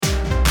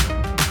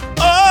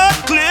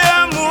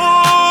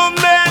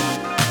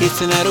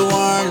in the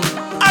world.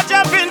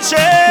 Vinci,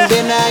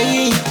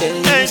 Bennie,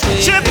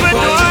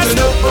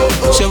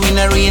 so in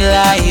a real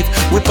life,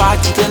 we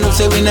party turn up,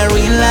 say we in a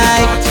real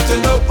life.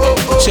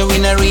 So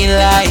in a real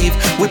life,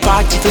 we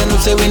party turn up,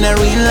 say we in a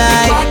real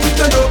life.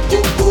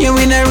 Yeah,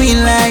 we in a real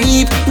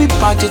life, we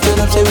party turn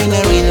up, say we in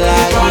a real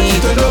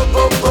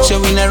life.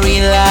 So in a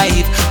real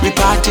life, we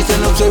party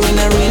turn up, say we in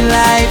a real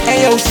life.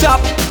 Hey yo,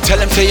 stop, tell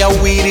them say you're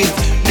with it.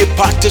 The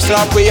party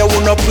slap where you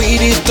wanna play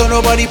this. Don't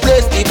nobody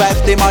place the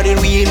vibes, them are the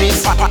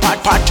realest.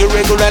 Party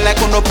regular like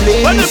on no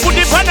place. When you put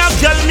it on a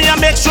girl, me I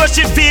make sure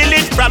she feel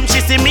it. From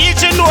she see me,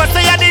 she know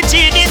say I did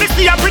genius. Me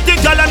see a pretty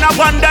girl and I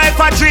wonder if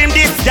I dream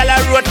this. Girl I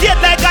rotate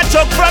like a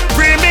truck from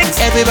premix.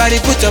 Everybody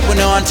put up on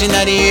the hands in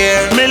the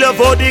air. Me love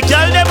how the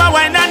girl them a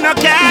wine and no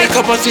care. Make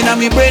up us in my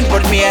brain,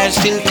 but me head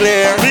still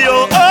clear. Me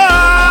oh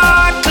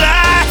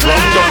class. From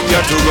down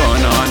here to go,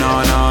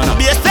 no.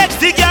 Be a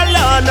sexy girl,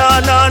 no.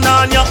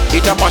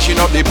 It a mashing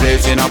up the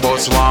place in a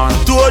bus one.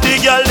 Two of the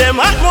girl them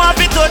hot, more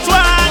fi touch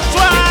one.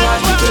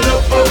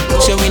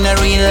 So in a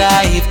real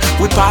life,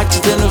 we party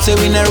turn up, say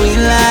we in a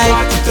real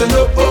life.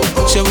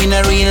 So in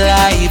a real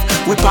life,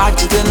 we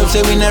party turn up,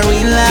 say we in a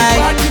real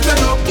life.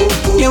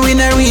 Yeah, we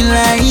in a real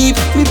life,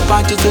 we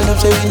party turn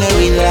up, say we in a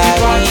real life.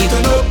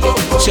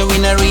 So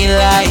in a real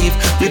life,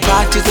 we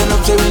party turn up,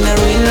 say we in a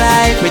real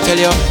life. Me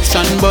tell you,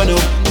 sun burn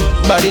up,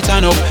 body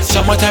turn up.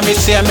 Summertime me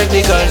say I make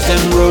the girls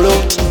them roll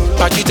out.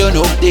 Party turn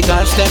up, the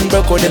girls them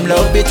broke out. Them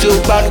love it too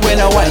bad when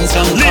a wine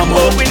song come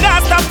Limbo, up. we not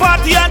stop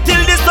party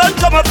until the sun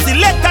come up.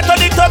 Select a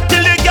turn it up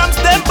till the gangs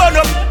them burn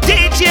up.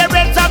 DJ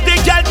reds of the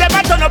girl them a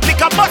turn up.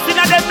 Like a bus in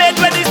a them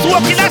head when it's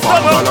walking a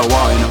summer.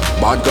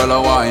 Bad girl a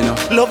wine.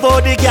 Love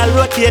how the girl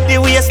rotate the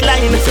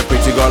waistline. It's a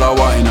pretty girl a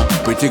wine,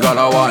 pretty girl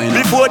a wine.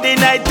 Before the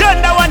night done,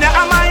 that one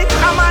am I.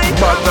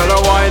 Bad girl a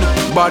wine,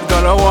 bad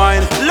girl a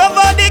wine. Love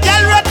how the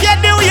girl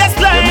rotate the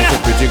waistline. It's a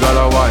pretty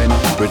girl a wine,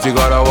 pretty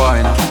girl a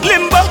wine.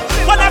 Limbo,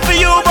 one for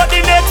you, but the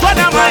next one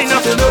am mine.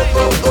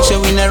 So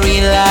in a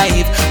real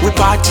life, we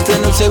party turn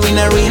up, say we in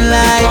a real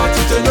life.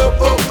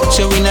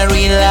 So in a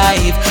real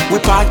life, we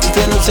party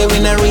turn up, say we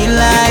in a real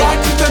life.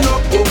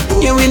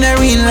 Yeah, we in a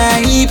real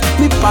life,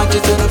 we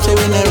party turn up, say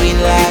we in a real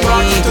life.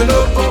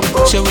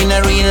 So in a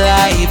real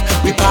life,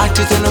 we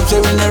party turn up, say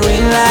we in a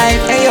real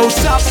life. Hey yo,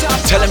 stop,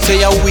 tell them say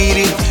you're with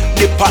it.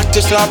 The party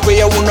slap where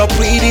you wanna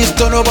play this.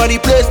 Don't nobody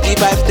place the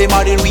vibes, them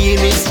are the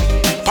realest.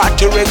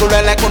 Party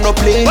regular like on no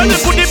place. When you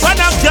put it on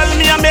a girl,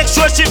 me I make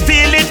sure she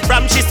feel it.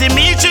 From she see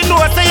me, she know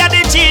say I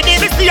did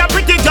genius. Me see a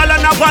pretty girl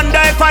and I wonder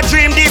if I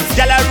dream this.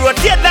 Girl I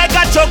rotate like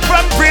a truck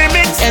from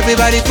premix.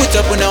 Everybody put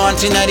up on the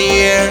hands in the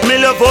air. Me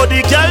love how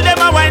the girl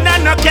them a wine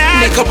and no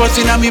care. Make up us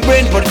in my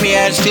brain, but me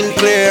head still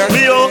clear.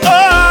 Me oh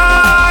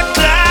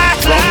class.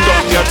 From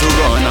down here to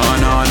go,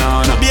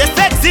 no. Be a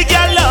sexy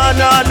girl,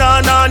 no.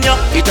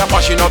 It a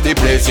mashing up the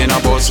place in a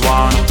bus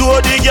one. Two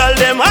of the girl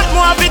them hot,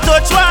 more fi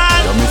touch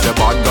one. Yeah, me say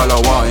bad girl a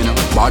wine,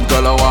 bad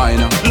girl a wine.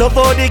 Love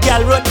how the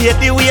girl rotate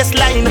the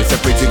waistline. Me say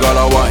pretty girl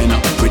a wine,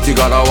 pretty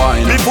girl a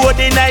wine. Before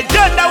the night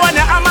done, that one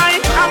am I.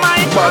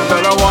 Bad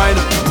girl a wine,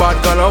 bad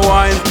girl a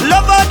wine.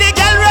 Love how the